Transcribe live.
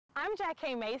I'm Jack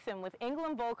K. Mason with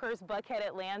England Volker's Buckhead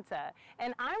Atlanta,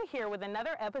 and I'm here with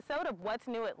another episode of What's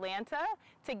New Atlanta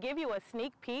to give you a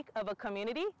sneak peek of a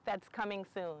community that's coming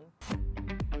soon.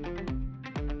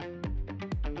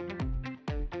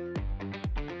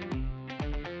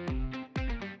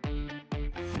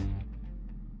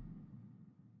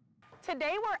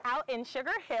 Today we're out in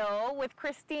Sugarhill with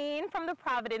Christine from the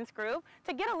Providence group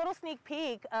to get a little sneak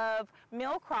peek of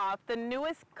Millcroft, the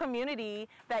newest community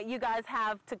that you guys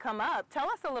have to come up. Tell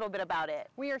us a little bit about it.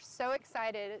 We are so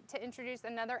excited to introduce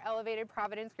another elevated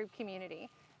Providence group community.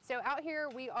 So out here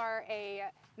we are a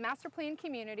master plan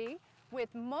community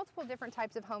with multiple different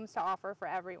types of homes to offer for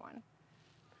everyone.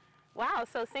 Wow,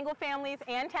 so single families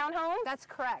and townhomes? That's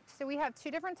correct. So we have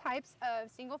two different types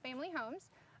of single family homes.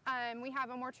 We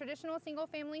have a more traditional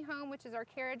single-family home, which is our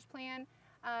carriage plan.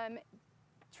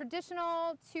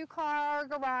 Traditional two-car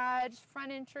garage,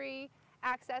 front entry,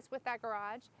 access with that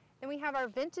garage. Then we have our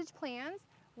vintage plans,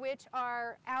 which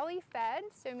are alley-fed,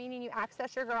 so meaning you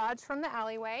access your garage from the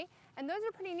alleyway. And those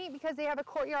are pretty neat because they have a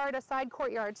courtyard, a side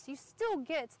courtyard, so you still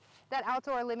get that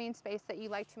outdoor living space that you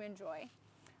like to enjoy.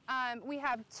 We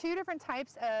have two different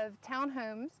types of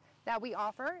townhomes that we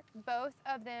offer. Both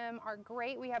of them are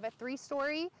great. We have a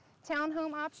 3-story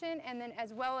townhome option and then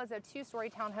as well as a 2-story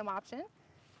townhome option.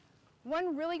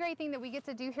 One really great thing that we get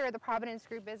to do here at the Providence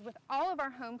Group is with all of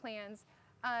our home plans,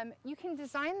 you can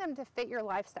design them to fit your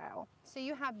lifestyle. So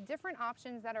you have different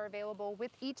options that are available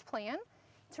with each plan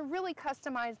to really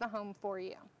customize the home for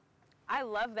you. I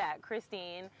love that,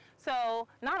 Christine. So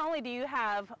not only do you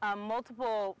have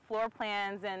multiple floor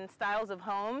plans and styles of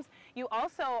homes, you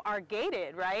also are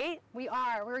gated, right? We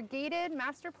are. We're gated,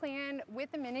 master plan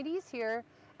with amenities here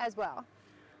as well.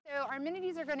 So our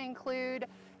amenities are going to include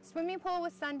swimming pool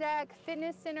with sun deck,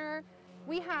 fitness center.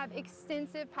 We have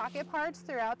extensive pocket parks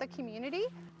throughout the community.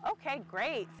 Okay,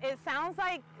 great. It sounds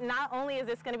like not only is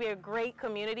this going to be a great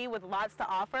community with lots to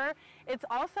offer, it's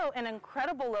also an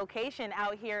incredible location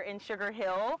out here in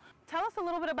Sugarhill. Tell us a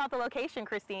little bit about the location,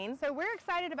 Christine. So we're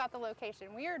excited about the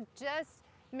location. We are just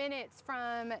minutes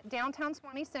from downtown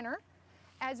Suwanee Center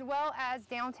as well as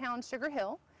downtown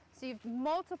Sugarhill. So you have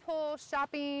multiple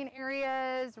shopping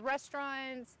areas,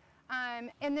 restaurants,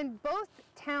 and then both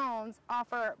towns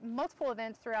offer multiple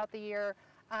events throughout the year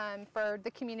for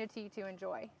the community to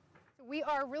enjoy. So we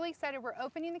are really excited. We're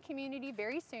opening the community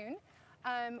very soon.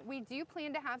 We do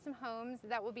plan to have some homes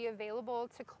that will be available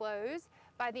to close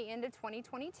by the end of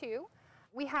 2022.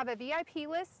 We have a VIP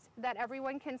list that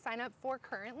everyone can sign up for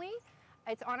currently.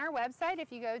 It's on our website.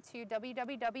 If you go to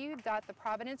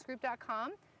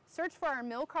www.theprovidencegroup.com, search for our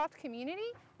Millcroft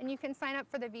community, and you can sign up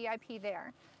for the VIP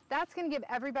there. That's going to give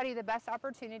everybody the best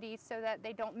opportunity so that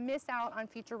they don't miss out on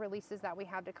future releases that we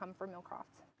have to come for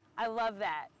Millcroft. I love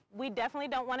that. We definitely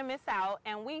don't want to miss out,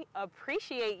 and we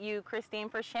appreciate you, Christine,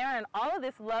 for sharing all of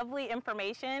this lovely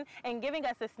information and giving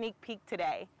us a sneak peek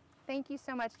today. Thank you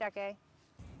so much, Jackie.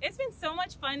 It's been so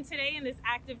much fun today in this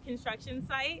active construction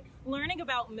site, learning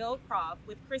about Millcroft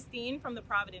with Christine from the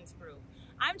Providence Group.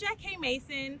 I'm Jack K.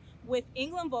 Mason with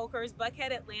England Volker's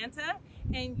Buckhead Atlanta,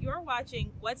 and you're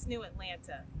watching What's New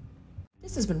Atlanta.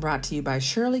 This has been brought to you by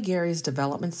Shirley Gary's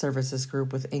Development Services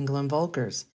Group with England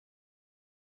Volkers.